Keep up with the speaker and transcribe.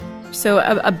So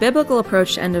a biblical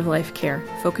approach to end-of-life care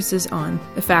focuses on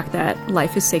the fact that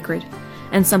life is sacred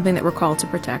and something that we're called to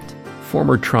protect.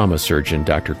 Former trauma surgeon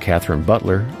Dr. Catherine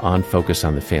Butler on Focus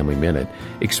on the Family Minute,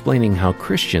 explaining how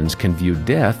Christians can view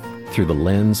death through the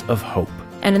lens of hope.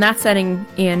 And in that setting,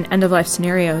 in end-of-life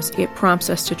scenarios, it prompts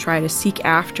us to try to seek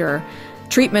after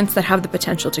treatments that have the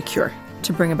potential to cure,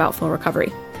 to bring about full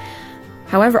recovery.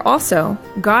 However, also,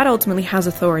 God ultimately has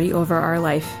authority over our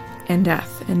life and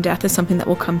death is something that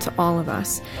will come to all of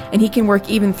us. And He can work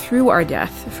even through our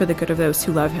death for the good of those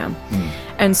who love Him.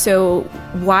 And so,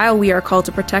 while we are called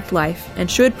to protect life and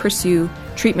should pursue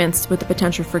treatments with the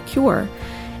potential for cure,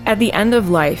 at the end of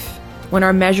life, when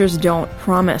our measures don't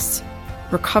promise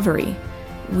recovery,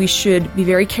 we should be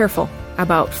very careful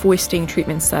about foisting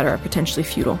treatments that are potentially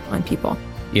futile on people.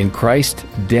 In Christ,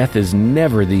 death is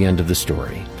never the end of the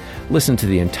story. Listen to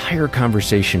the entire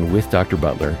conversation with Dr.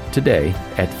 Butler today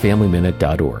at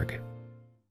FamilyMinute.org.